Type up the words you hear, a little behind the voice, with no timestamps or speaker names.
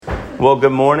Well,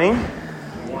 good morning.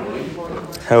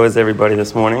 How is everybody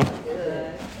this morning?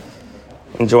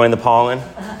 Enjoying the pollen?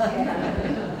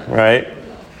 Right?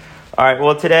 All right,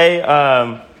 well, today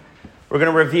we're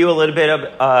going to review a little bit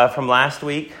of from last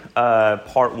week,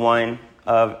 part 1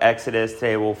 of Exodus.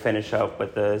 Today we'll finish up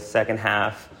with the second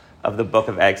half of the book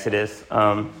of Exodus.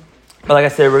 But like I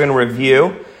said, we're going to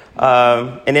review.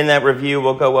 And in that review,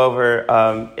 we'll go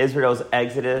over Israel's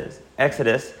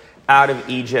exodus out of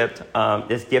Egypt,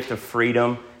 this gift of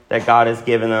freedom that God has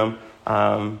given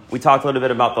them. We talked a little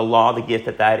bit about the law, the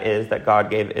gift that is that God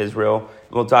gave Israel.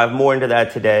 We'll dive more into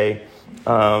that today.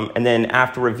 And then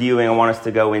after reviewing, I want us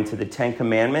to go into the 10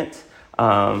 Commandments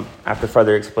after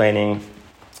further explaining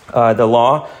the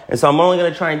law. And so I'm only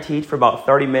going to try and teach for about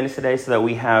 30 minutes today so that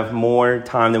we have more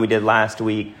time than we did last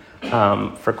week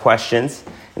for questions.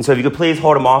 And so if you could please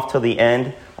hold them off till the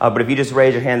end. But if you just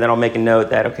raise your hand, then I'll make a note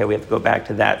that, okay, we have to go back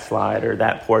to that slide or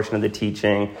that portion of the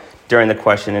teaching during the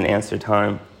question and answer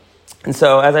time. And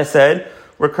so, as I said,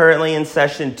 we're currently in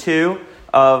session 2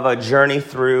 of a journey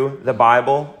through the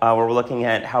Bible, where we're looking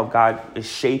at how God is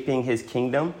shaping his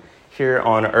kingdom here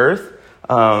on earth.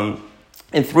 And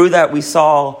through that, we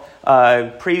saw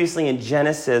previously in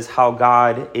Genesis how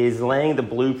God is laying the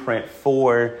blueprint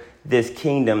for this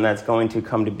kingdom that's going to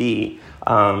come to be.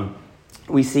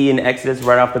 We see in Exodus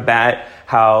right off the bat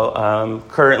how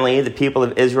currently the people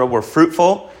of Israel were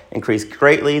fruitful, increased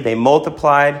greatly. They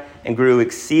multiplied and grew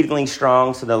exceedingly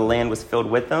strong so the land was filled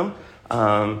with them.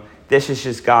 This is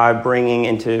just God bringing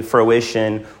into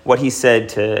fruition what he said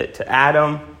to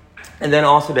Adam and then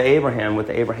also to Abraham with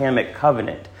the Abrahamic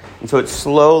covenant. And so it's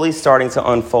slowly starting to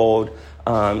unfold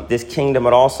this kingdom,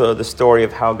 but also the story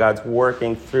of how God's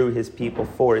working through his people,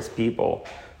 for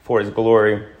his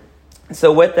glory.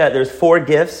 So with that, there's 4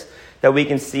 gifts that we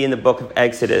can see in the book of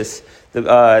Exodus.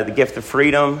 The gift of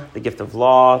freedom, the gift of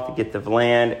law, the gift of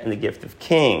land, and the gift of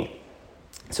king.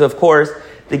 So, of course,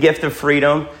 the gift of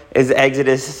freedom is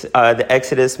Exodus, the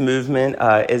Exodus movement,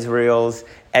 Israel's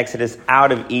exodus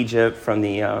out of Egypt from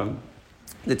the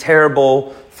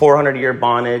terrible 400-year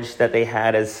bondage that they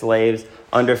had as slaves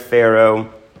under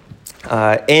Pharaoh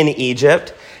in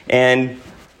Egypt. And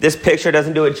this picture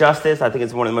doesn't do it justice. I think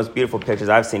it's one of the most beautiful pictures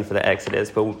I've seen for the Exodus.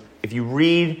 But if you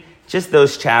read just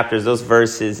those chapters, those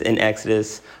verses in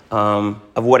Exodus of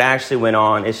what actually went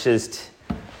on, it's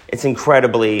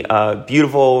incredibly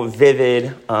beautiful,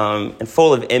 vivid, and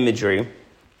full of imagery.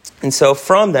 And so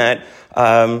from that,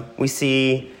 we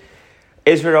see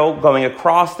Israel going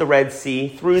across the Red Sea,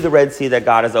 through the Red Sea that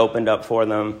God has opened up for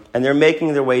them. And they're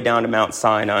making their way down to Mount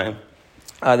Sinai.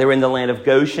 They were in the land of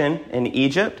Goshen in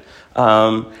Egypt.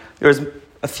 There's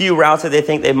a few routes that they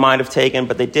think they might have taken,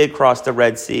 but they did cross the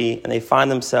Red Sea, and they find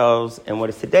themselves in what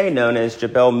is today known as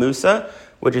Jebel Musa,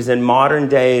 which is in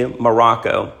modern-day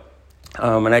Morocco.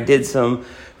 And I did some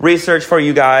research for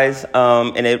you guys,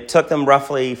 and it took them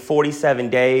roughly 47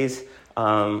 days,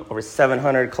 over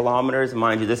 700 kilometers.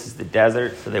 Mind you, this is the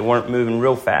desert, so they weren't moving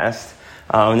real fast.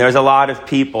 And there's a lot of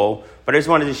people, but I just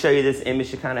wanted to show you this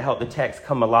image to kind of help the text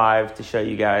come alive, to show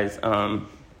you guys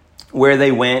where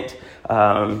they went,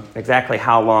 exactly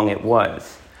how long it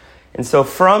was. And so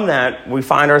from that, we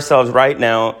find ourselves right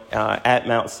now at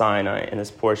Mount Sinai in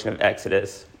this portion of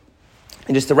Exodus.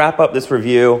 And just to wrap up this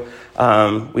review,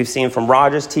 we've seen from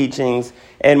Roger's teachings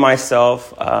and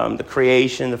myself, the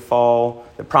creation, the fall,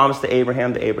 the promise to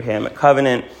Abraham, the Abrahamic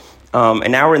covenant,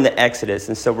 and now we're in the Exodus.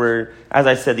 And so as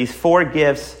I said, these 4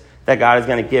 gifts that God is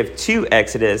going to give to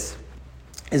Exodus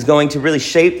is going to really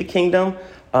shape the kingdom,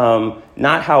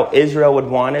 not how Israel would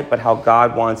want it, but how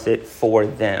God wants it for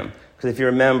them. Because if you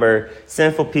remember,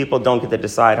 sinful people don't get to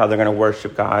decide how they're going to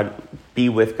worship God, be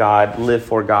with God, live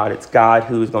for God. It's God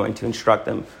who's going to instruct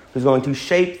them, who's going to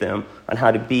shape them on how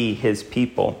to be his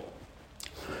people.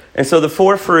 And so the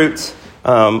 4 fruits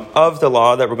of the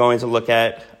law that we're going to look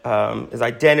at is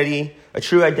identity, a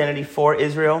true identity for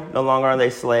Israel. No longer are they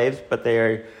slaves, but they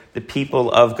are the people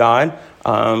of God.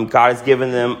 God has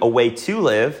given them a way to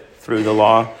live through the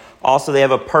law. Also, they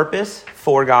have a purpose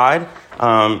for God,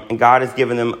 and God has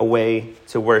given them a way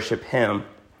to worship him.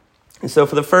 And so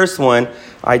for the first one,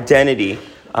 identity,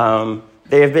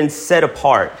 they have been set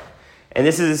apart. And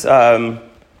this is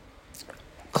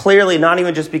clearly not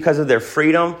even just because of their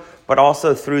freedom, but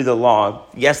also through the law.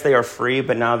 Yes, they are free,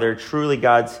 but now they're truly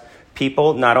God's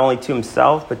people, not only to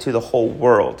himself, but to the whole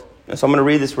world. And so I'm going to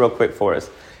read this real quick for us.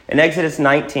 In Exodus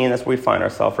 19, that's where we find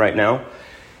ourselves right now.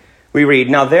 We read,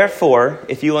 "Now therefore,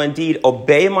 if you will indeed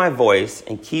obey my voice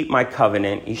and keep my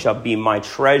covenant, you shall be my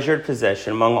treasured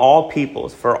possession among all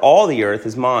peoples, for all the earth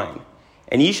is mine.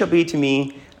 And ye shall be to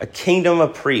me a kingdom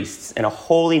of priests and a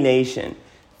holy nation.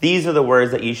 These are the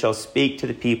words that you shall speak to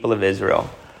the people of Israel.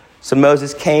 So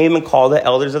Moses came and called the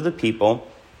elders of the people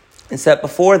and set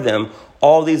before them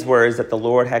all these words that the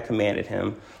Lord had commanded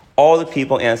him. All the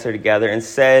people answered together and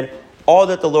said, all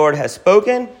that the Lord has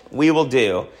spoken, we will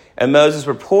do. And Moses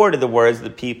reported the words of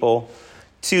the people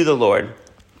to the Lord.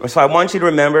 So I want you to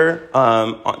remember,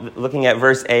 looking at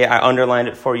verse 8, I underlined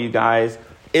it for you guys,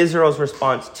 Israel's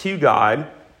response to God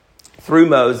through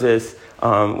Moses,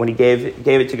 when he gave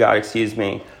it to God,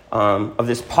 of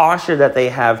this posture that they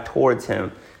have towards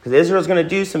him. Because Israel's going to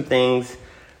do some things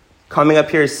coming up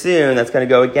here soon that's going to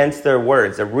go against their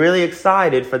words. They're really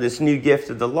excited for this new gift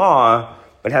of the law,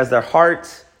 but has their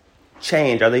hearts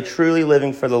changed? Are they truly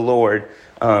living for the Lord?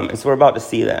 And so we're about to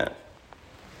see that.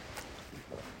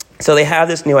 So they have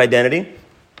this new identity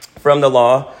from the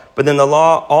law, but then the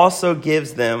law also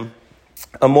gives them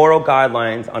a moral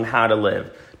guidelines on how to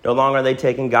live. No longer are they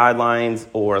taking guidelines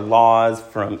or laws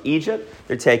from Egypt.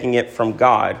 They're taking it from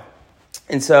God.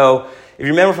 And so if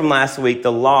you remember from last week,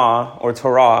 the law or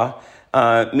Torah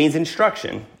means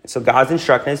instruction. So God's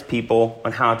instructing his people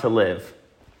on how to live.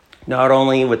 Not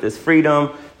only with this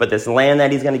freedom, but this land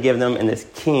that he's going to give them and this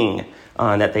king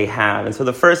that they have. And so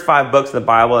the first 5 books of the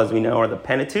Bible, as we know, are the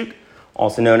Pentateuch,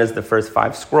 also known as the first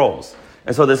 5 scrolls.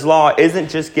 And so this law isn't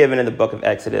just given in the book of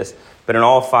Exodus, but in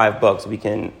all 5 books, we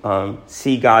can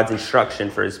see God's instruction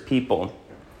for his people.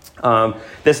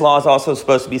 This law is also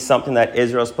supposed to be something that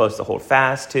Israel is supposed to hold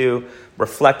fast to,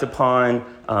 reflect upon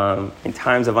in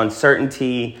times of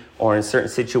uncertainty or in certain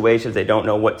situations they don't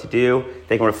know what to do.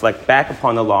 They can reflect back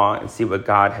upon the law and see what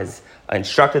God has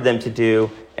instructed them to do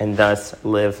and thus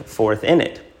live forth in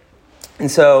it.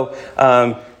 And so,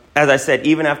 as I said,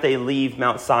 even after they leave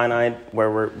Mount Sinai,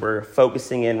 where we're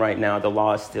focusing in right now, the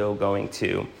law is still going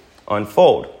to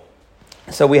unfold.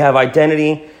 So we have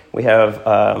identity, we have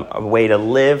a way to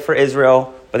live for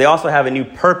Israel, but they also have a new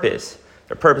purpose.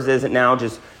 Their purpose isn't now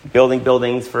just building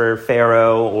buildings for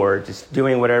Pharaoh or just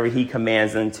doing whatever he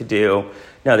commands them to do.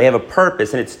 No, they have a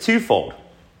purpose, and it's twofold.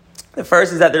 The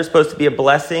first is that they're supposed to be a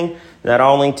blessing, not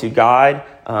only to God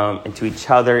and to each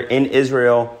other in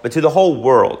Israel, but to the whole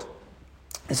world.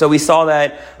 And so we saw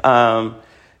that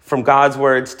from God's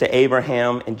words to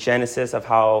Abraham in Genesis of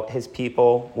how his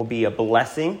people will be a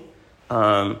blessing.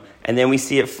 And then we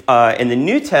see it in the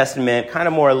New Testament kind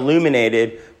of more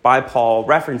illuminated by Paul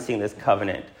referencing this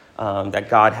covenant that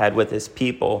God had with his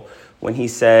people when he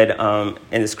said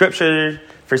in the scripture,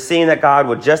 foreseeing that God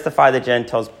would justify the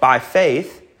Gentiles by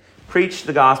faith, preached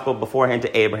the gospel beforehand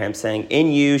to Abraham, saying, in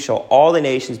you shall all the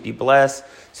nations be blessed.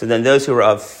 So then those who are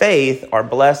of faith are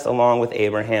blessed along with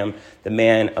Abraham, the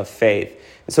man of faith.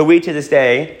 And so we to this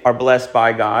day are blessed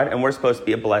by God, and we're supposed to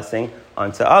be a blessing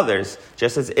unto others.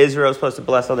 Just as Israel is supposed to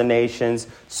bless other nations,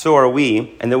 so are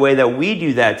we. And the way that we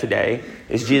do that today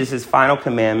is Jesus' final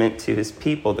commandment to his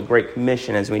people, the Great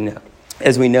Commission, as we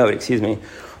know it,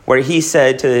 where he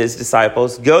said to his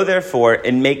disciples, go therefore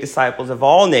and make disciples of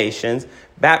all nations,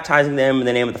 baptizing them in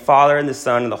the name of the Father and the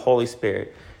Son and the Holy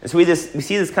Spirit. And so we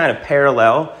see this kind of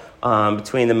parallel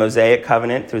between the Mosaic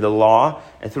covenant through the law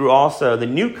and through also the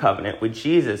new covenant with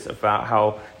Jesus about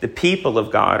how the people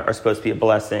of God are supposed to be a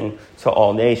blessing to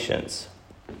all nations.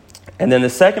 And then the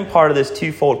second part of this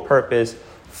twofold purpose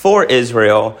for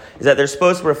Israel is that they're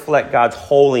supposed to reflect God's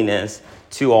holiness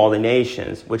to all the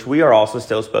nations, which we are also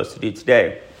still supposed to do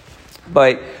today.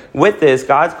 But with this,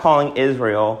 God's calling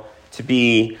Israel to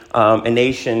be a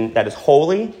nation that is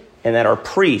holy and that are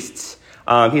priests.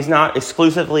 He's not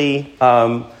exclusively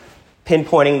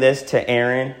pinpointing this to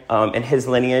Aaron and his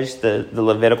lineage, the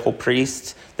Levitical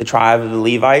priests, the tribe of the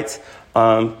Levites,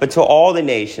 but to all the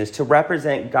nations, to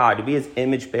represent God, to be his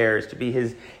image bearers, to be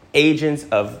his agents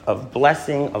of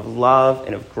blessing, of love,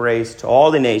 and of grace to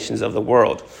all the nations of the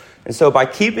world. And so by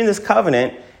keeping this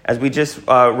covenant, as we just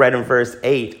read in verse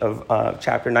 8 of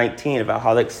chapter 19 about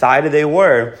how excited they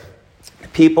were,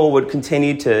 people would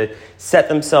continue to set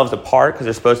themselves apart because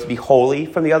they're supposed to be holy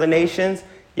from the other nations,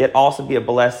 yet also be a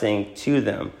blessing to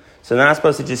them. So they're not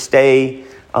supposed to just stay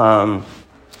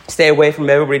away from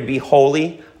everybody to be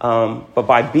holy, but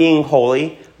by being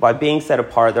holy, by being set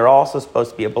apart, they're also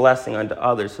supposed to be a blessing unto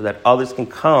others so that others can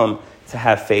come to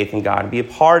have faith in God, be a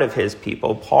part of his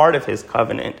people, part of his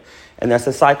covenant. And thus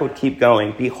the cycle would keep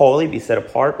going. Be holy, be set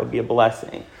apart, but be a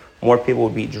blessing. More people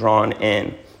would be drawn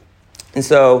in. And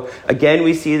so, again,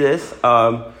 we see this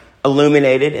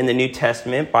illuminated in the New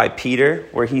Testament by Peter,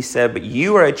 where he said, but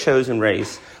you are a chosen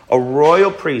race, a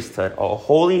royal priesthood, a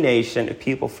holy nation, a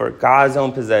people for God's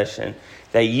own possession,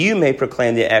 that you may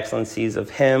proclaim the excellencies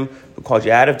of him who called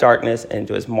you out of darkness and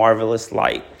into his marvelous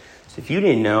light. So if you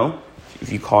didn't know,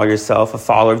 if you call yourself a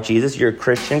follower of Jesus, you're a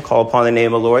Christian, call upon the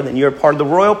name of the Lord, then you're a part of the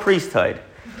royal priesthood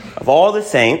of all the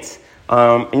saints.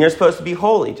 And you're supposed to be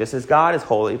holy, just as God is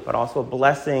holy, but also a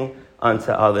blessing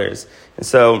unto others. And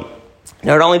so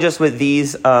not only just with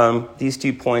these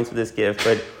 2 points of this gift,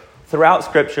 but throughout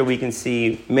Scripture, we can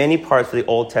see many parts of the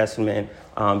Old Testament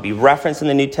be referenced in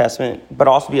the New Testament, but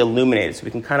also be illuminated so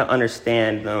we can kind of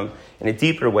understand them in a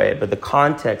deeper way, but the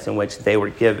context in which they were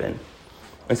given.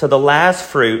 And so the last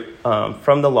fruit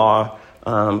from the law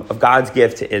of God's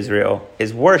gift to Israel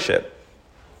is worship.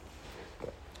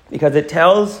 Because it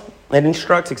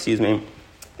instructs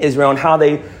Israel on how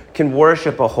they can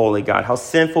worship a holy God, how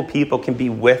sinful people can be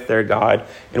with their God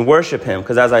and worship him.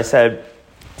 Because as I said,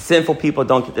 sinful people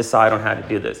don't get to decide on how to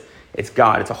do this. It's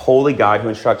God. It's a holy God who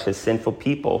instructs his sinful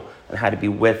people on how to be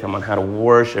with him, on how to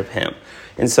worship him.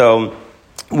 And so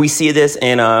we see this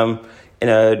in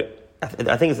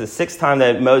I think it's the 6th time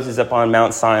that Moses is up on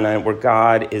Mount Sinai, where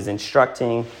God is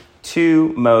instructing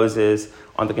to Moses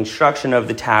on the construction of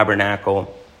the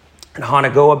tabernacle and how to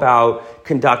go about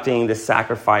conducting the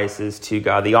sacrifices to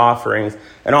God, the offerings,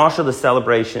 and also the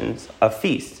celebrations of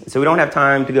feasts. So we don't have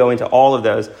time to go into all of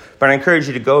those, but I encourage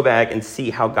you to go back and see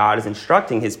how God is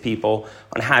instructing his people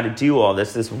on how to do all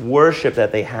this worship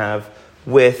that they have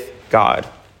with God.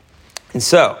 And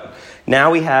so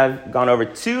now we have gone over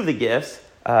 2 of the gifts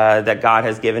that God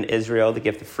has given Israel, the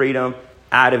gift of freedom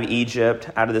out of Egypt,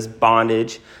 out of this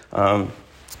bondage.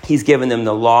 He's given them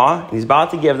the law, and he's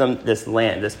about to give them this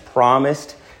land, this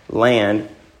promised land,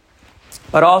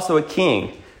 but also a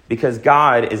king, because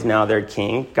God is now their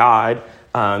king. God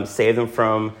saved them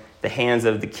from the hands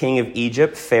of the king of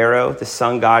Egypt, Pharaoh, the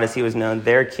sun god as he was known,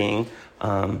 their king.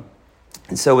 And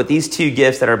so with these 2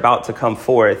 gifts that are about to come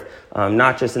forth,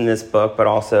 not just in this book, but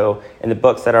also in the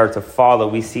books that are to follow,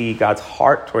 we see God's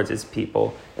heart towards his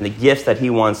people and the gifts that he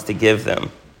wants to give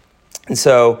them. And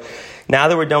so now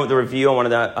that we're done with the review, I wanted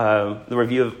the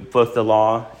review of both the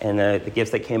law and the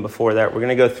gifts that came before that. We're going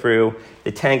to go through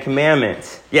the 10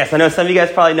 Commandments. Yes, I know some of you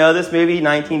guys probably know this movie,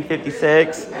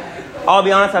 1956. I'll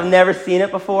be honest, I've never seen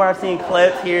it before. I've seen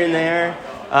clips here and there.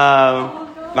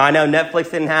 I know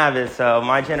Netflix didn't have it, so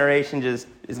my generation just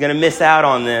is going to miss out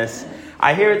on this.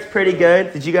 I hear it's pretty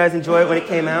good. Did you guys enjoy it when it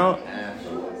came out?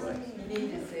 Absolutely. You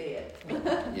need to see it.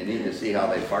 You need to see how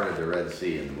they parted the Red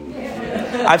Sea in the movie.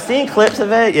 I've seen clips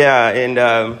of it, yeah,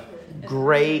 and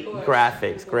great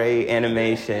graphics, great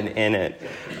animation in it.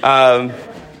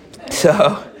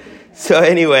 So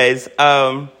anyways,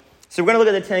 so we're going to look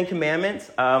at the 10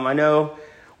 Commandments. I know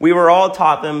we were all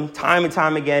taught them time and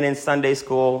time again in Sunday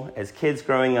school as kids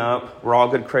growing up. We're all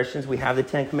good Christians. We have the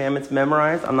 10 Commandments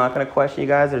memorized. I'm not going to question you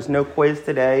guys. There's no quiz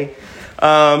today.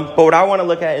 But what I want to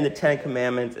look at in the 10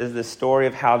 Commandments is the story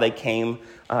of how they came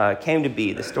to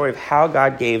be, the story of how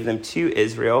God gave them to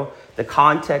Israel, the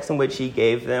context in which he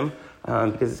gave them,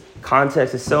 because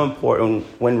context is so important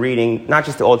when reading not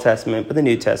just the Old Testament, but the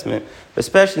New Testament, but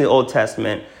especially the Old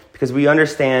Testament, because we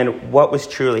understand what was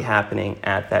truly happening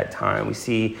at that time. We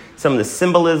see some of the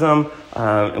symbolism,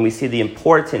 and we see the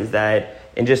importance that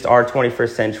in just our 21st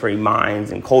century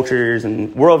minds and cultures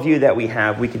and worldview that we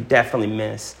have, we could definitely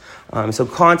miss. So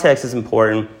context is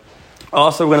important.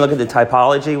 Also, we're going to look at the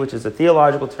typology, which is a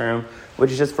theological term,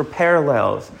 which is just for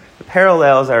parallels. The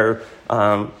parallels are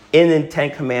in the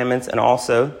 10 Commandments and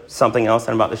also something else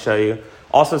that I'm about to show you.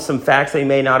 Also, some facts that you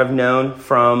may not have known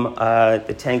from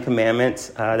the 10 Commandments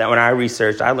that when I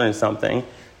researched, I learned something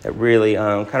that really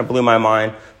kind of blew my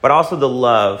mind. But also the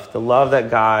love that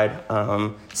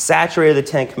God saturated the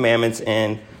 10 Commandments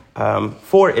in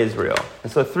for Israel.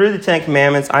 And so through the 10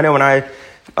 Commandments, I know when I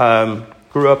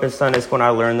grew up in Sunday school and I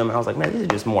learned them, I was like, man, these are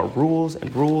just more rules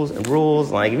and rules and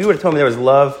rules. Like, if you would have told me there was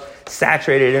love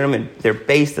saturated in them and they're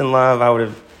based in love, I would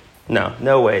have,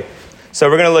 no way. So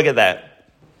we're going to look at that.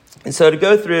 And so to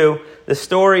go through the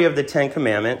story of the 10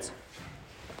 Commandments,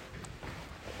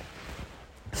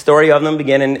 the story of them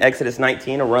begin in Exodus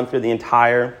 19, or run through the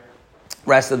entire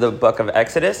rest of the book of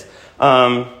Exodus.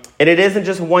 And it isn't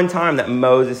just one time that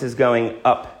Moses is going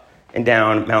up and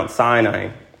down Mount Sinai.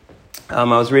 I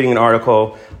was reading an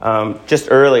article just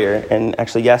earlier, and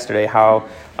actually yesterday, how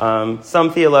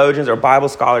some theologians or Bible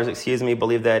scholars,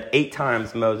 believe that 8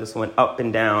 times Moses went up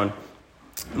and down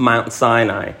Mount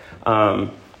Sinai.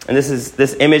 And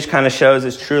this image kind of shows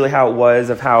us truly how it was,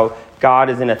 of how God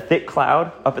is in a thick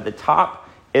cloud up at the top.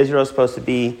 Israel is supposed to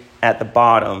be at the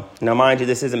bottom. Now, mind you,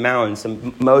 this is a mountain,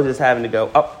 so Moses having to go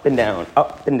up and down,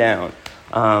 up and down.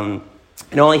 And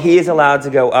only he is allowed to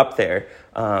go up there.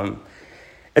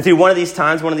 And through one of these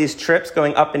times, one of these trips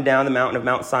going up and down the mountain of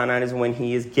Mount Sinai is when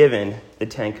he is given the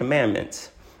 10 Commandments.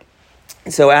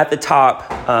 So at the top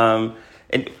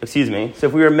So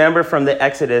if we remember from the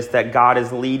Exodus that God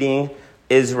is leading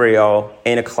Israel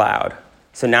in a cloud.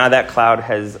 So now that cloud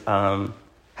has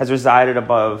resided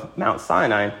above Mount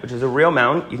Sinai, which is a real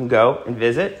mountain. You can go and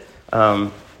visit.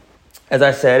 As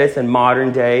I said, it's in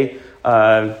modern day,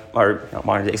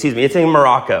 it's in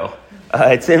Morocco.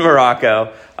 It's in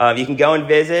Morocco. You can go and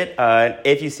visit.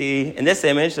 If you see, in this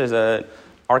image, there's an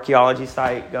archaeology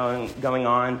site going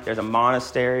on. There's a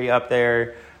monastery up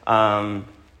there.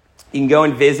 You can go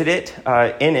and visit it,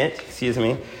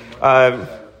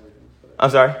 I'm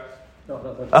sorry?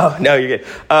 Oh, no, you're good.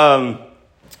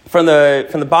 From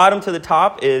the bottom to the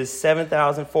top is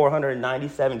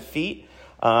 7,497 feet,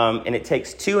 and it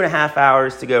takes 2.5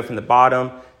 hours to go from the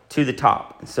bottom to the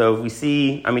top. So we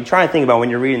see, try and think about when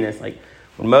you're reading this, like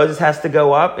when Moses has to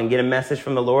go up and get a message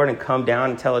from the Lord and come down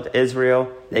and tell it to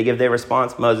Israel, they give their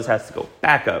response, Moses has to go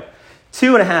back up.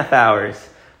 2.5 hours.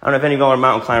 I don't know if any of y'all are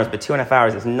mountain climbers, but 2.5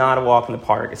 hours is not a walk in the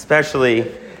park,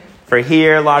 especially for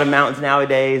here. A lot of mountains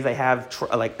nowadays, they have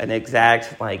an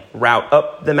exact route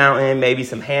up the mountain, maybe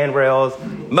some handrails.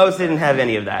 Moses didn't have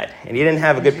any of that, and he didn't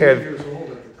have a good pair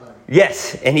of...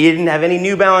 Yes, and he didn't have any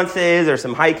New Balances or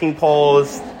some hiking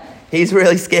poles. He's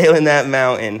really scaling that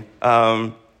mountain.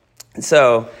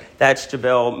 So that's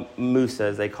Jebel Musa,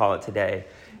 as they call it today.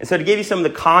 And so to give you some of the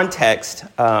context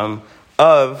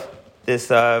of this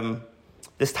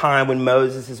time when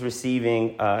Moses is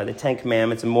receiving the Ten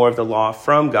Commandments and more of the law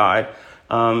from God,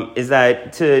 is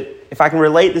that if I can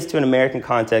relate this to an American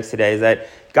context today, is that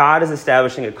God is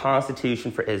establishing a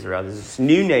constitution for Israel. There's this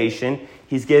new nation.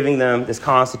 He's giving them this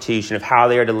constitution of how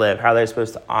they are to live, how they're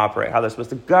supposed to operate, how they're supposed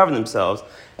to govern themselves,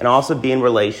 and also be in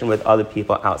relation with other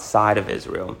people outside of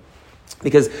Israel.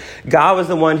 Because God was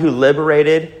the one who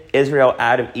liberated Israel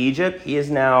out of Egypt. He is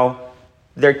now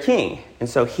their king. And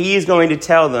so he's going to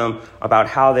tell them about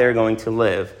how they're going to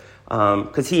live.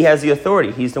 Because he has the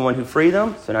authority. He's the one who freed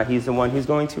them. So now he's the one who's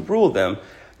going to rule them.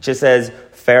 Just as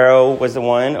Pharaoh was the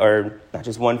one, or not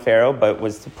just one Pharaoh, but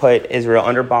was to put Israel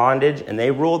under bondage and they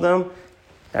ruled them.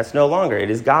 That's no longer. It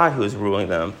is God who is ruling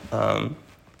them.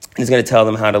 He's going to tell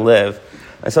them how to live.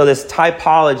 And so this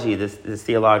typology, this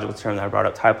theological term that I brought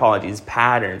up, typology, is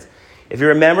patterns. If you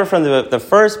remember from the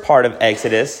first part of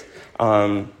Exodus,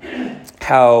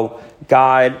 how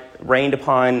God rained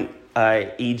upon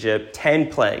Egypt 10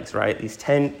 plagues, right? These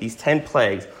 10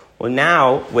 plagues. Well,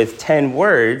 now with 10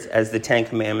 words, as the 10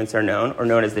 Commandments are known, or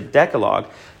known as the Decalogue,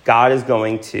 God is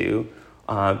going to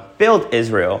build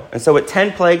Israel. And so with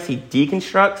 10 plagues, he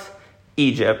deconstructs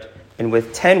Egypt, and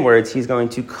with 10 words, he's going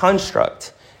to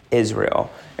construct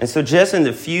Israel. And so just in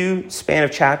the few span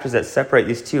of chapters that separate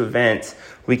these two events,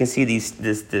 we can see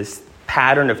this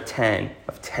pattern of 10.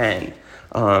 10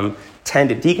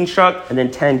 to deconstruct and then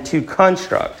 10 to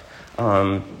construct.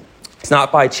 It's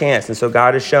not by chance. And so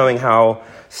God is showing how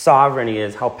sovereign he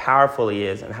is, how powerful he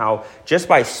is, and how just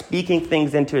by speaking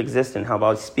things into existence, how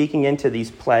by speaking into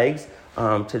these plagues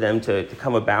to them to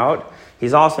come about,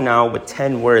 he's also now with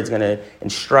 10 words going to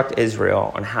instruct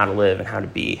Israel on how to live and how to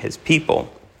be his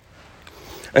people.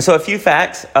 And so a few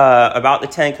facts about the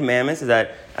 10 Commandments is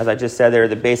that, as I just said, they're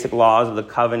the basic laws of the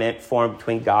covenant formed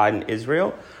between God and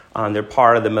Israel. They're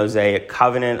part of the Mosaic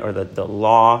covenant, or the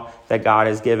law that God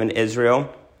has given Israel.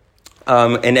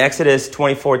 In Exodus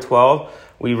 24:12,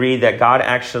 we read that God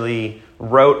actually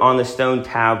wrote on the stone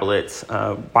tablets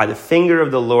by the finger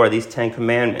of the Lord these 10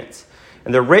 Commandments.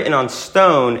 And they're written on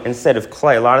stone instead of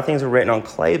clay. A lot of things were written on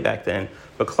clay back then,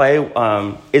 but clay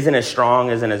isn't as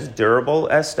strong, isn't as durable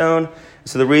as stone.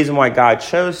 So the reason why God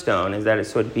chose stone is that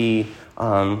it would be,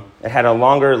 it had a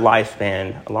longer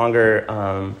lifespan,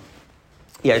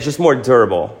 it's just more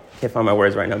durable. I can't find my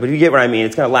words right now, but you get what I mean.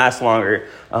 It's going to last longer.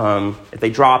 If they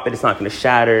drop it, it's not going to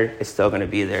shatter. It's still going to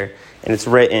be there. And it's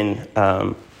written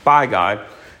by God.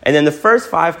 And then the first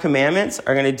 5 commandments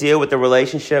are going to deal with the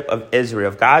relationship of Israel,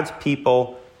 of God's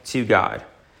people to God.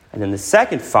 And then the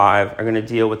second 5 are going to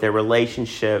deal with their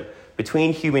relationship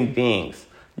between human beings.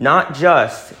 Not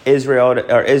just Israelites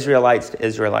to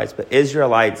Israelites, but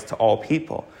Israelites to all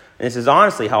people. And this is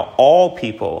honestly how all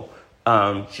people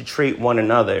should treat one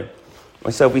another.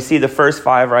 And so if we see the first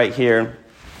 5 right here,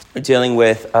 we're dealing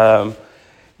with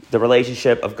the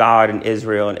relationship of God and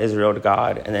Israel to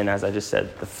God. And then, as I just said,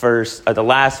 the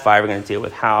last 5 are going to deal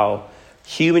with how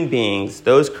human beings,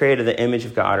 those created in the image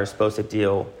of God, are supposed to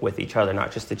deal with each other,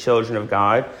 not just the children of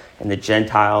God and the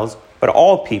Gentiles, but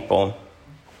all people.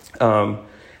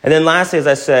 And then lastly, as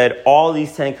I said, all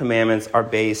these 10 commandments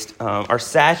are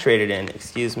saturated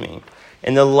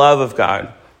in the love of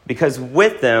God. Because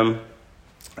with them,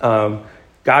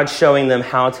 God's showing them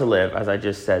how to live, as I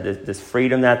just said. This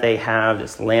freedom that they have,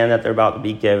 this land that they're about to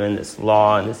be given, this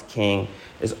law and this king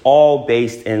is all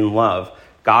based in love.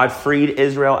 God freed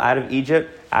Israel out of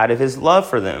Egypt out of his love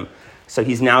for them. So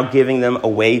he's now giving them a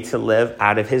way to live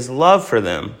out of his love for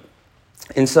them.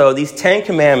 And so these 10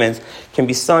 commandments can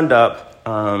be summed up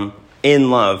in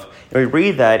love. And we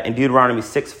read that in Deuteronomy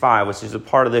 6:5, which is a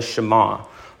part of the Shema.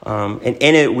 And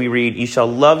in it we read, "You shall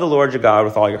love the Lord your God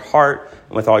with all your heart,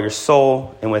 and with all your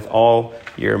soul, and with all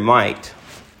your might."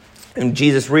 And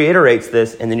Jesus reiterates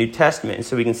this in the New Testament. And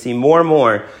so we can see more and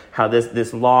more how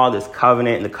this law, this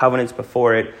covenant, and the covenants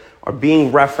before it are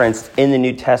being referenced in the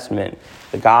New Testament.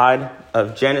 The God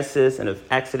of Genesis and of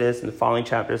Exodus and the following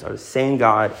chapters are the same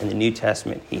God in the New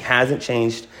Testament. He hasn't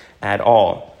changed at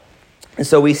all. And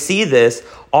so we see this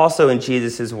also in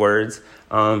Jesus' words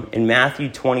in Matthew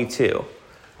 22,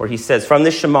 where he says, from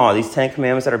the Shema, these 10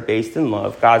 commandments that are based in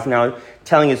love, God's now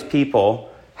telling his people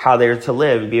how they're to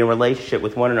live and be in relationship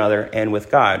with one another and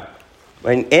with God.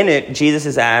 And in it, Jesus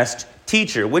is asked,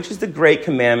 "Teacher, which is the great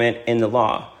commandment in the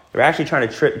law?" They're actually trying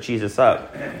to trip Jesus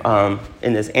up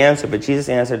in this answer, but Jesus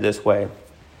answered this way.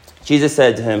 Jesus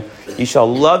said to him, "You shall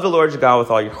love the Lord your God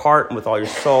with all your heart and with all your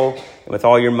soul and with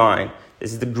all your mind.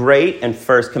 This is the great and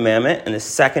first commandment, and the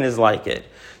second is like it.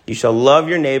 You shall love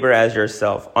your neighbor as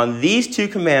yourself. On these two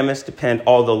commandments depend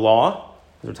all the law,"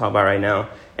 as we're talking about right now,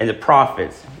 "and the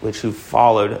prophets, who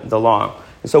followed the law."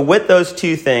 And so with those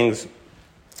two things,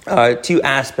 two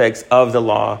aspects of the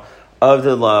law, of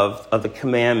the love, of the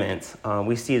commandments,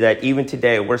 we see that even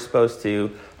today we're supposed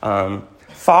to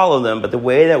follow them, but the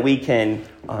way that we can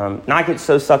not get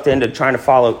so sucked into trying to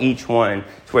follow each one,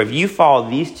 to where if you follow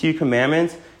these two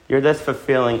commandments, you're thus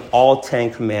fulfilling all 10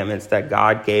 commandments that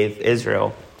God gave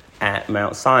Israel at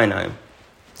Mount Sinai.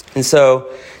 And so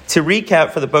to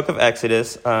recap for the book of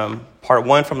Exodus, part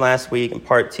 1 from last week and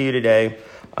part 2 today,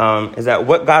 is that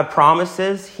what God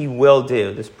promises, he will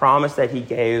do. This promise that he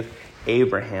gave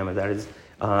Abraham, that is,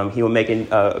 he will make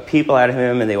a people out of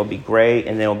him, and they will be great,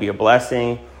 and they will be a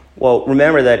blessing. Well,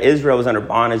 remember that Israel was under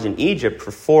bondage in Egypt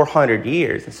for 400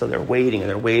 years, and so they're waiting, and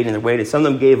they're waiting, and they're waiting. Some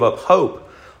of them gave up hope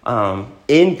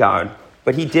in God,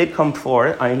 but he did come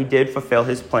forth, and he did fulfill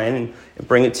his plan and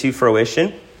bring it to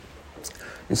fruition.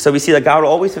 And so we see that God will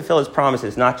always fulfill his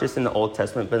promises, not just in the Old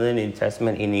Testament, but in the New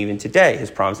Testament, and even today,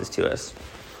 his promises to us.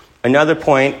 Another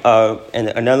point and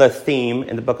another theme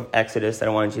in the book of Exodus that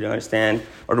I wanted you to understand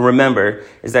or to remember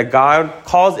is that God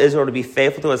calls Israel to be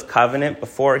faithful to his covenant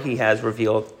before he has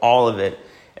revealed all of it.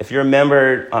 If you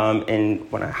remember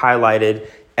when I highlighted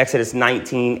Exodus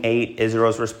 19:8,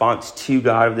 Israel's response to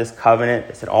God of this covenant,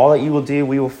 they said, "All that you will do,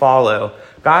 we will follow."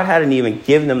 God hadn't even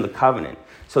given them the covenant.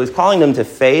 So he's calling them to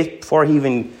faith before he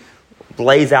even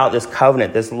lays out this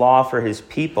covenant, this law for his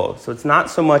people. So it's not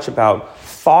so much about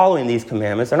following these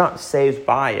commandments. They're not saved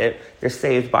by it. They're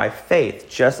saved by faith,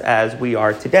 just as we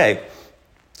are today.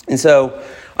 And so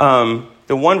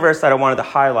the one verse that I wanted to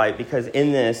highlight, because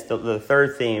in this, the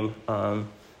third theme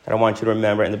that I want you to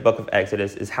remember in the book of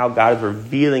Exodus is how God is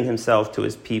revealing himself to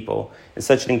his people in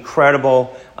such an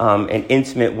incredible and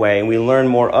intimate way. And we learn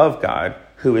more of God,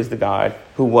 who is the God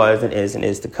who was and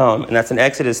is to come. And that's in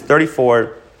Exodus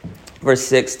 34, verse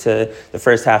 6 to the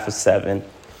first half of 7.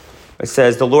 It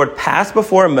says, "The Lord passed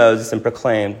before Moses and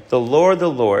proclaimed, the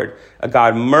Lord, a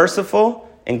God merciful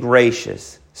and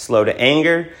gracious, slow to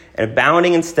anger, and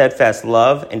abounding in steadfast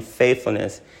love and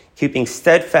faithfulness, keeping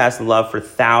steadfast love for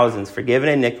thousands, forgiving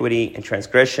iniquity and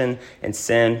transgression and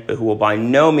sin, but who will by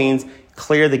no means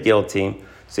clear the guilty."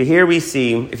 So here we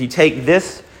see, if you take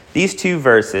these two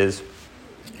verses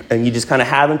and you just kind of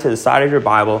have them to the side of your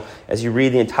Bible, as you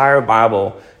read the entire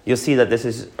Bible, you'll see that this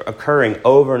is occurring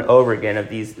over and over again of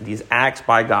these acts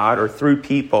by God or through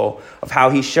people of how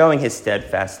he's showing his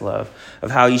steadfast love, of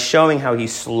how he's showing how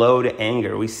he's slow to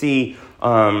anger. We see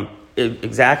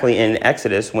exactly in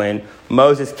Exodus when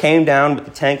Moses came down with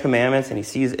the 10 commandments and he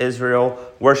sees Israel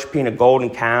worshiping a golden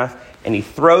calf and he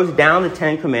throws down the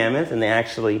 10 commandments and they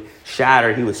actually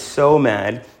shatter. He was so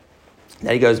mad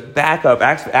that he goes back up.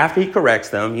 After he corrects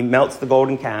them, he melts the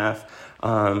golden calf.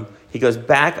 He goes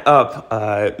back up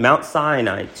Mount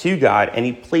Sinai to God, and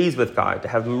he pleads with God to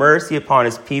have mercy upon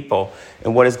his people.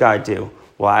 And what does God do?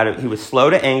 Well, he was slow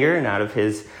to anger, and out of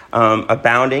his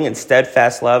abounding and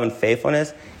steadfast love and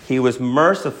faithfulness, he was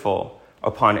merciful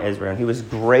upon Israel. And he was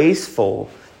graceful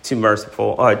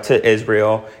to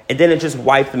Israel, and didn't just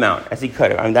wipe them out as he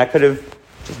could have. I mean, that could have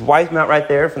just wiped them out right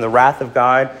there from the wrath of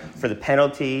God for the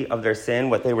penalty of their sin,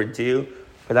 what they were due.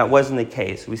 But that wasn't the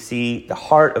case. We see the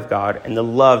heart of God and the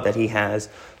love that he has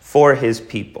for his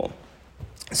people.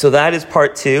 So that is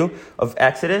part 2 of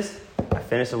Exodus. I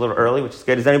finished a little early, which is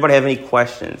good. Does anybody have any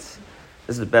questions?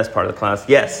 This is the best part of the class.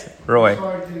 Yes, Roy. I'm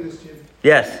sorry to do this, Jim.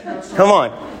 Yes. Come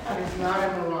on. It's not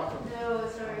in Morocco. No,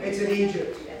 sorry. It's in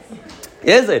Egypt.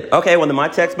 Is it? Okay, well, then my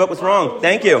textbook was wrong.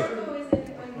 Thank you.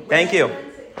 Thank you.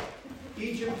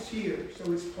 Egypt's here,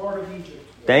 so it's part of Egypt.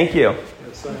 Thank you.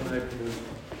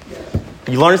 Yes.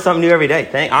 You learn something new every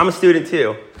day. I'm a student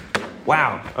too.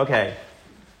 Wow. Okay.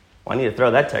 Well, I need to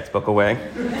throw that textbook away.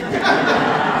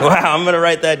 Wow, I'm going to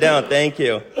write that down. Thank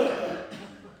you.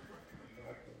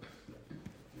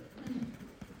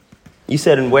 You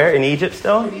said in where? In Egypt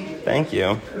still? In Egypt. Thank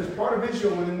you. It was part of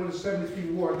Israel when they won the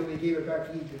 73 war, then they gave it back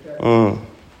to Egypt.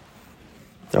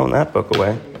 Throwing that book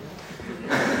away.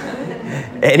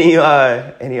 Any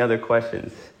other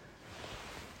questions?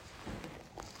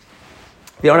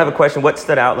 If you don't have a question, what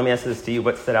stood out? Let me ask this to you.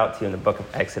 What stood out to you in the book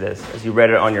of Exodus as you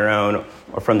read it on your own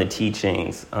or from the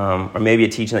teachings, or maybe a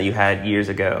teaching that you had years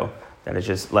ago that has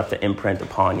just left an imprint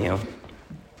upon you?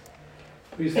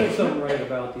 You said something right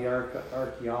about the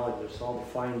archaeologists, all the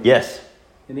findings. Yes.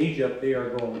 In Egypt, they are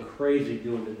going crazy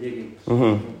doing the diggings.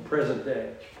 Present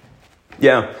day.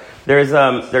 Yeah.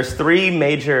 There's three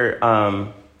major,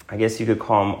 I guess you could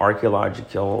call them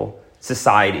archaeological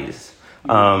societies.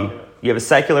 You have a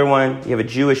secular one, you have a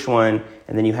Jewish one,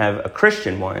 and then you have a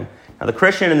Christian one. Now, the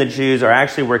Christian and the Jews are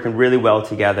actually working really well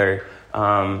together.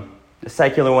 The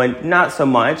secular one, not so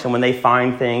much. And when they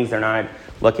find things, they're not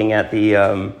looking at the...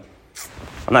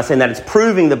 I'm not saying that it's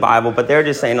proving the Bible, but they're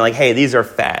just saying, like, hey, these are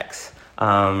facts.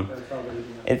 And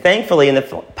thankfully, in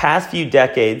the past few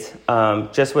decades,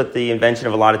 just with the invention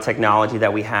of a lot of technology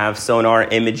that we have, sonar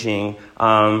imaging,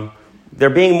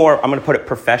 they're being more, I'm going to put it,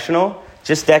 professional.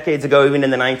 Just decades ago, even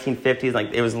in the 1950s,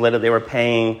 like it was literally, they were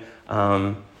paying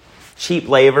cheap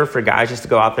labor for guys just to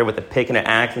go out there with a pick and an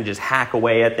axe and just hack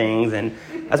away at things. And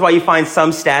that's why you find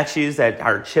some statues that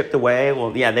are chipped away.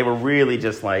 Well, yeah, they were really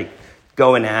just like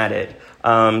going at it.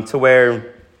 So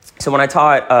when I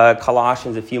taught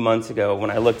Colossians a few months ago,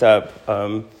 when I looked up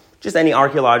just any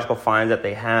archaeological finds that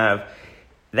they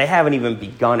haven't even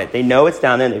begun it. They know it's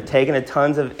down there. And they've taken a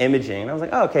tons of imaging. And I was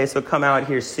like, oh, okay, so come out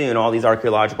here soon, all these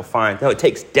archaeological finds. No, it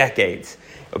takes decades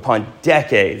upon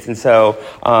decades. And so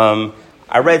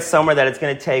I read somewhere that it's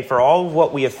going to take, for all of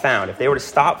what we have found, if they were to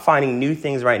stop finding new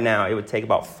things right now, it would take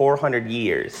about 400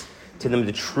 years to them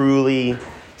to truly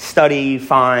study,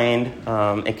 find,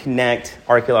 and connect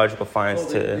archaeological finds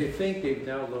to... They think they've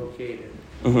now located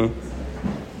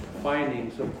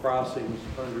findings of crossings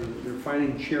under... They're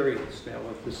finding chariots now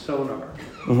with the sonar.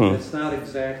 It's not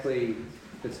exactly...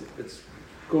 It's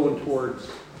going towards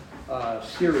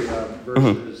Syria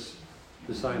versus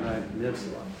the Sinai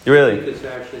Peninsula. Really? I think it's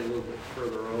actually a little bit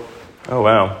further over. Oh,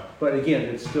 wow. But again,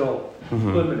 it's still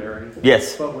preliminary.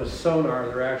 Yes. But with sonar,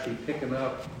 they're actually picking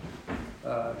up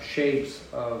shapes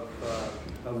of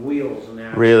wheels and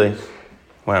axles. Really?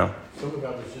 Wow. Some of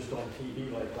that was just on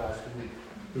TV like last week.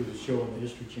 There was a show on the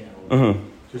History Channel.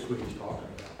 Just what he's talking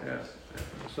about. Yes.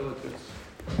 So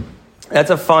it's... That's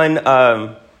a fun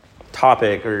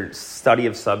topic or study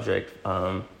of subject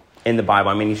in the Bible.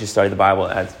 I mean, you should study the Bible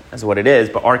as what it is,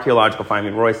 but archaeological find. I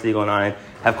mean, Roy Siegel and I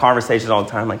have conversations all the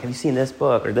time, like, have you seen this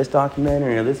book or this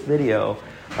documentary or this video?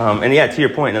 And yeah, to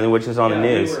your point, which is on the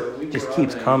news, just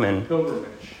keeps coming. Pilgrimage.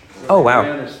 Oh, wow. They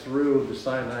ran us through the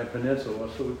Sinai Peninsula,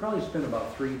 so we probably spent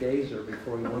about 3 days there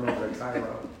before we went over to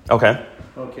Cairo.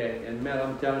 Okay, and Matt,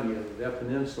 I'm telling you, that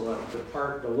peninsula,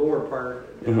 the lower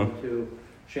part down to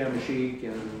Shamashik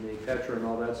and the Petra and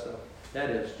all that stuff, that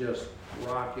is just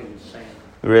rock and sand.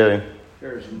 Really?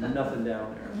 There's nothing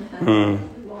down there.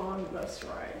 Long bus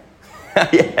ride.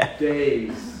 Yeah.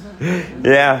 Days.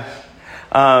 Yeah.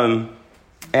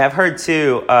 And I've heard,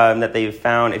 too, that they've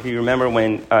found, if you remember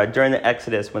when, during the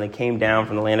Exodus, when they came down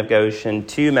from the land of Goshen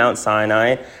to Mount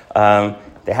Sinai,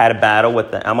 they had a battle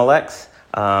with the Amaleks,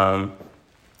 and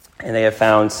they have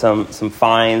found some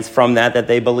finds from that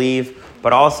they believe.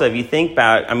 But also, if you think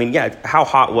about, I mean, yeah, how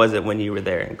hot was it when you were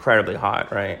there? Incredibly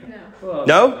hot, right? Well,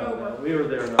 No? We were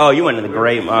there. Oh, you went in the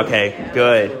great, okay,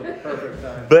 good. Perfect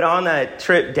time. But on that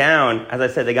trip down, as I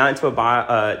said, they got into a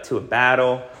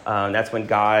battle. That's when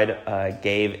God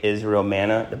gave Israel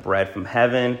manna, the bread from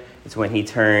heaven. It's when he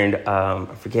turned, I'm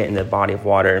forgetting the body of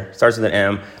water, starts with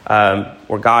an M,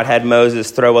 where God had Moses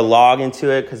throw a log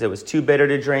into it because it was too bitter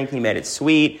to drink. He made it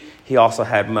sweet. He also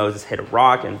had Moses hit a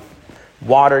rock and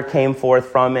water came forth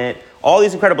from it. All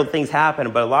these incredible things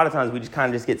happen, but a lot of times we just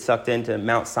kind of just get sucked into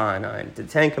Mount Sinai, the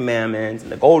Ten Commandments,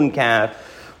 and the golden calf,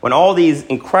 when all these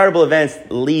incredible events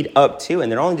lead up to,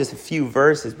 and they're only just a few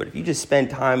verses, but if you just spend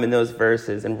time in those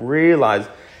verses and realize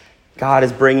God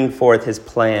is bringing forth his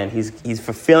plan, he's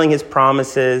fulfilling his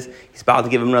promises, he's about to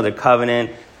give him another covenant,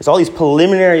 there's all these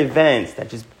preliminary events that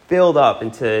just build up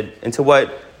into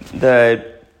what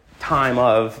the time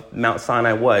of Mount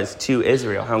Sinai was to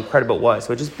Israel, how incredible it was.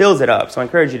 So it just builds it up. So I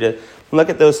encourage you to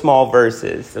look at those small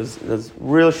verses, those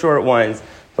real short ones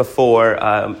before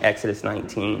Exodus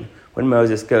 19, when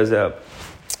Moses goes up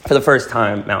for the first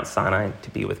time Mount Sinai to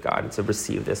be with God and to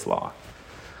receive this law.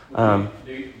 Do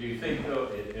you think, though,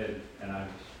 and I was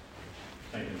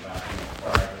thinking about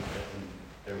prior when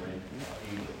they were in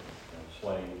Egypt,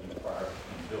 slaves and prior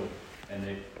and built, and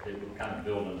they were kind of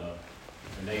building a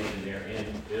nation there in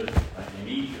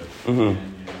Egypt,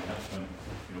 and that's when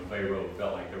Pharaoh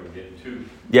felt like they were getting too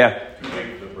big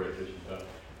for the British and stuff.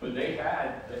 But they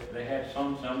had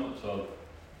some semblance of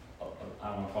I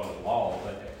don't want to call it law,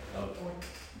 but of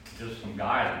just some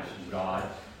guidance from God.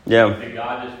 Yeah. Did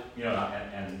God just,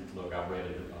 and look, I've read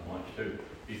it a bunch too.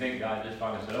 Do you think God just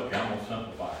finally said, okay, I'm going to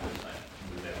simplify this thing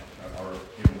with them, or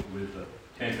with the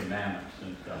Ten Commandments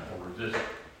and stuff, or is this?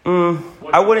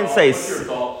 I wouldn't say. What's your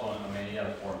thoughts on?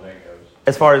 As far as that goes.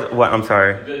 As far as what? I'm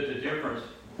sorry. The difference,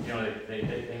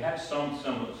 they had some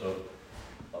semblance of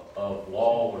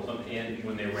law or something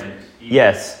when they were in Egypt.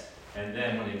 Yes. And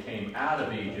then when they came out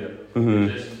of Egypt,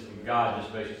 God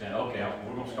just basically saying, okay,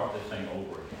 we're going to start this thing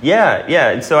over again. Yeah.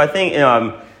 And so I think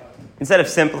instead of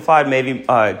simplified, maybe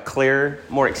clear,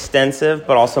 more extensive,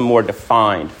 but also more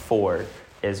defined for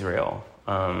Israel,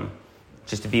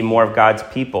 just to be more of God's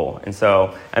people. And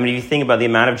so, if you think about the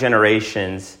amount of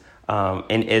generations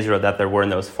in Israel that there were in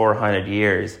those 400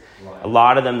 years, a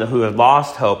lot of them who have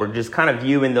lost hope are just kind of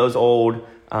viewing those old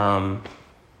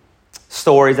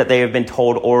stories that they have been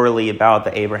told orally about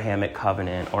the Abrahamic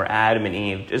covenant or Adam and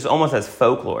Eve, just almost as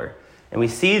folklore. And we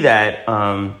see that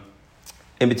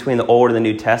in between the Old and the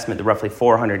New Testament, the roughly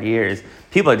 400 years,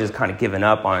 people are just kind of given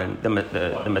up on the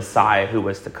Messiah who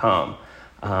was to come.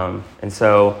 And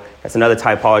so that's another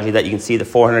typology that you can see. The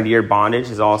 400-year bondage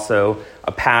is also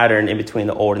a pattern in between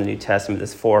the Old and the New Testament,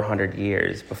 this 400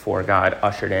 years before God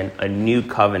ushered in a new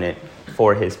covenant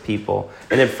for his people.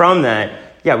 And then from that,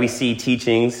 we see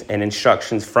teachings and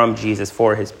instructions from Jesus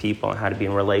for his people and how to be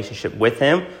in relationship with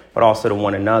him, but also to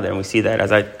one another. And we see that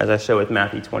as I show with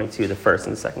Matthew 22, the first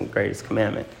and the second greatest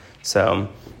commandment. So,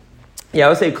 I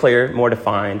would say clear, more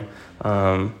defined,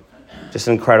 just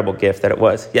an incredible gift that it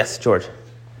was. Yes, George.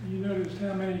 You notice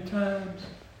how many times,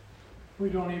 we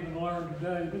don't even learn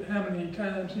today, but how many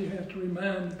times he has to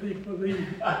remind the people of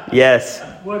Egypt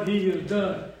what he has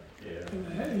done.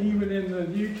 And even in the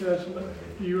New Testament,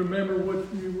 do you remember what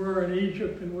you were in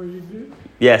Egypt and where you did?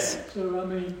 Yes. So,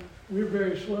 we're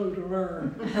very slow to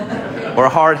learn. We're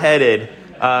hard-headed.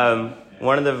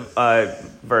 One of the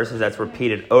verses that's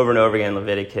repeated over and over again in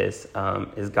Leviticus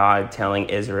is God telling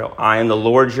Israel, I am the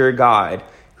Lord your God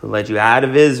who led you out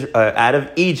of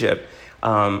Egypt.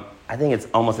 I think it's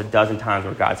almost a dozen times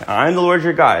where God said, I'm the Lord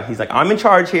your God. He's like, I'm in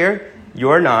charge here.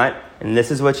 You're not. And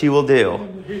this is what you will do.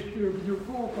 And the history of your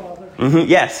forefathers.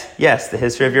 Yes, the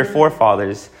history of your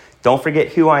forefathers. Don't forget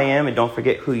who I am and don't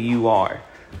forget who you are.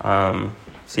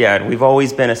 We've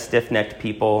always been a stiff-necked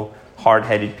people,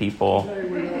 hard-headed people.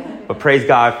 But praise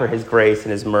God for his grace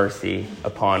and his mercy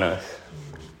upon us.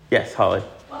 Yes, Holly.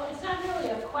 Well, it's not really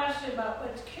a question, but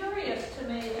what's curious to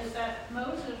me is that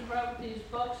Moses wrote these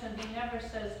books and he never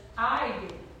says, I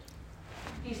did it.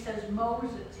 He says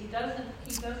Moses. He doesn't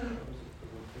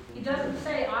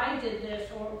say I did this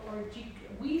or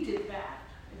we did that.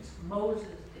 It's Moses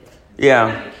did it. Yeah.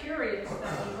 It's kind of curious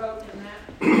that he wrote in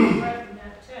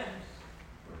that sense.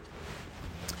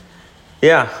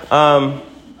 Yeah.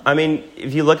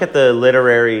 If you look at the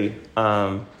literary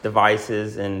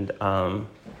devices and I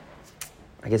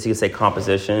guess you could say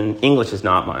composition, English is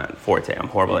not my forte. I'm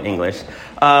horrible at English.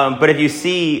 But if you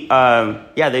see,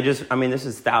 this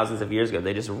is thousands of years ago.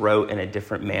 They just wrote in a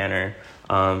different manner.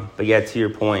 To your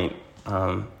point,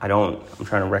 I'm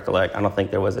trying to recollect. I don't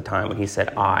think there was a time when he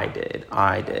said, I did.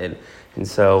 And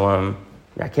so,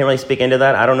 I can't really speak into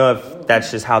that. I don't know if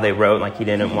that's just how they wrote, like he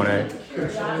didn't want to.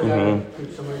 Could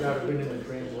some of that have been in the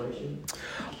translation?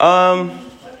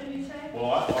 What did he say?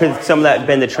 Could some of that have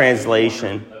been the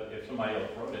translation? If somebody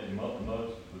else wrote it, and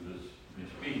Moses was just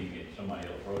speaking it, somebody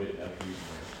else wrote it after you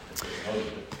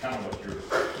kind of what you're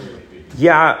speaking.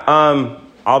 Yeah,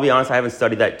 I'll be honest, I haven't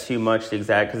studied that too much to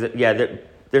exact, because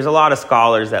there's a lot of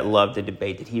scholars that love to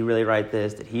debate. Did he really write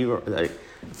this? Did he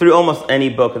through almost any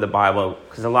book of the Bible?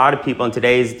 Because a lot of people in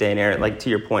today's day and era, like to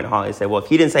your point, Holly, say, well, if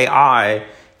he didn't say I,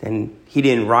 then he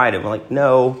didn't write it. We're like,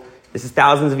 no, this is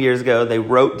thousands of years ago. They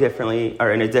wrote differently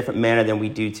or in a different manner than we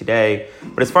do today.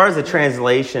 But as far as the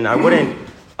translation, I wouldn't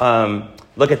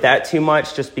look at that too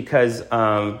much, just because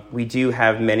we do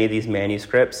have many of these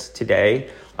manuscripts today.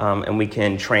 and we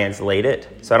can translate it.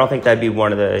 So I don't think that'd be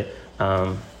one of the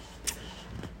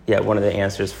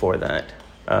answers for that.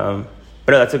 But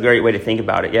no, that's a great way to think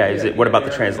about it. Yeah, what about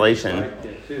the translation?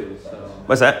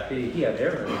 What's that? He had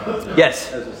Aaron.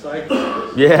 Yes. As a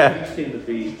sidekick. Yeah. He seemed to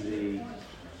be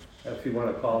if you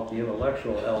want to call it, the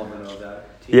intellectual element of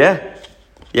that team.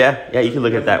 Yeah, you can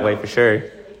look at it that way for sure.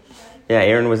 Yeah,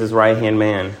 Aaron was his right-hand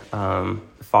man, the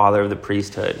father of the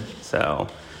priesthood. So,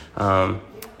 and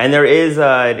there is,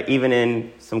 even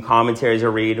in some commentaries I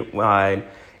read,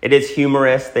 it is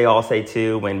humorous, they all say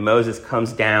too, when Moses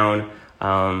comes down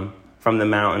from the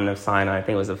mountain of Sinai, I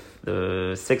think it was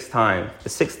the sixth time,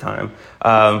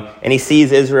 and he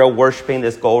sees Israel worshiping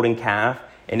this golden calf,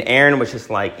 and Aaron was just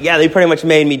like, yeah, they pretty much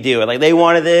made me do it. Like, they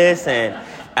wanted this, and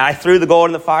I threw the gold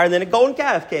in the fire, and then a golden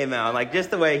calf came out. Like,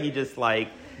 just the way he just, like,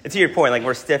 and to your point, like,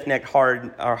 we're stiff-necked,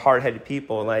 hard-headed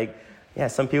people. Like, yeah,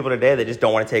 some people today, they just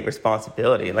don't want to take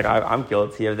responsibility. Like, I'm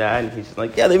guilty of that, and he's just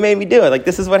like, yeah, they made me do it. Like,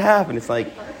 this is what happened. It's like,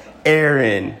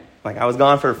 Aaron, like, I was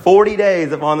gone for 40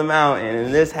 days up on the mountain,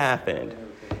 and this happened.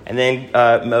 And then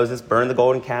Moses burned the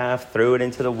golden calf, threw it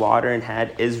into the water, and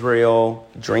had Israel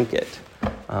drink it,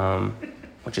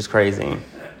 which is crazy.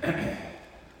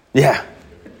 Yeah.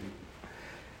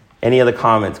 Any other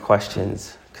comments,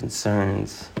 questions,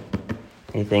 concerns?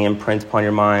 Anything imprint upon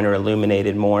your mind or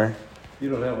illuminated more? You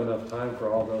don't have enough time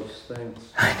for all those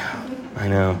things. I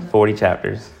know. 40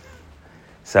 chapters.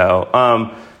 So,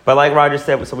 but like Roger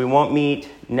said, so we won't meet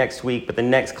next week, but the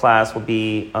next class will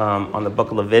be on the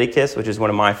book of Leviticus, which is one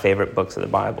of my favorite books of the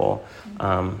Bible.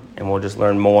 And we'll just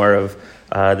learn more of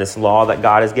this law that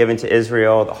God has given to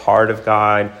Israel, the heart of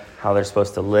God, how they're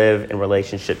supposed to live in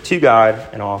relationship to God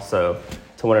and also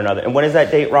to one another. And when is that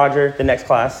date, Roger, the next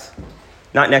class?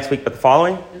 Not next week, but the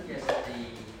following? Yes, the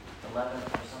 11th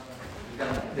or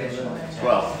something.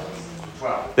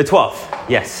 12th. The 12th,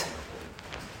 yes.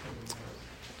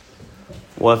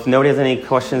 Well, if nobody has any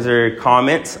questions or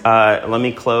comments, let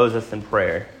me close this in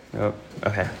prayer. Oh,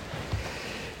 okay.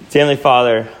 Heavenly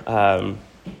Father,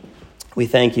 we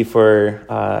thank you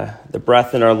for the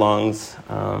breath in our lungs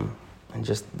and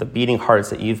just the beating hearts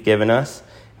that you've given us.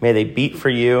 May they beat for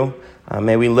you.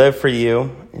 May we live for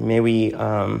you. And may we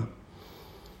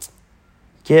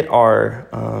get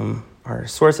our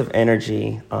source of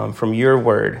energy from your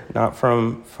word, not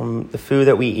from the food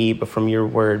that we eat, but from your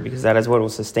word, because that is what will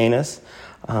sustain us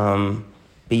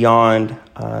beyond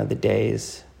the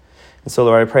days. And so,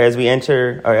 Lord, I pray as we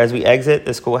exit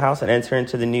the schoolhouse and enter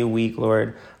into the new week,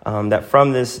 Lord, that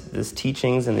from this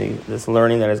teachings and this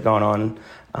learning that has gone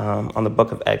on the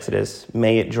book of Exodus,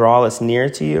 may it draw us near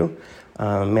to you.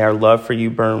 May our love for you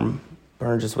burn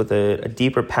just with a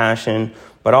deeper passion,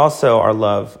 but also our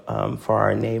love for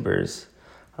our neighbors.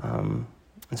 And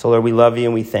so, Lord, we love you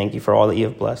and we thank you for all that you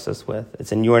have blessed us with.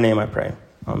 It's in your name I pray.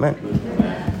 Amen.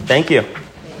 Thank you.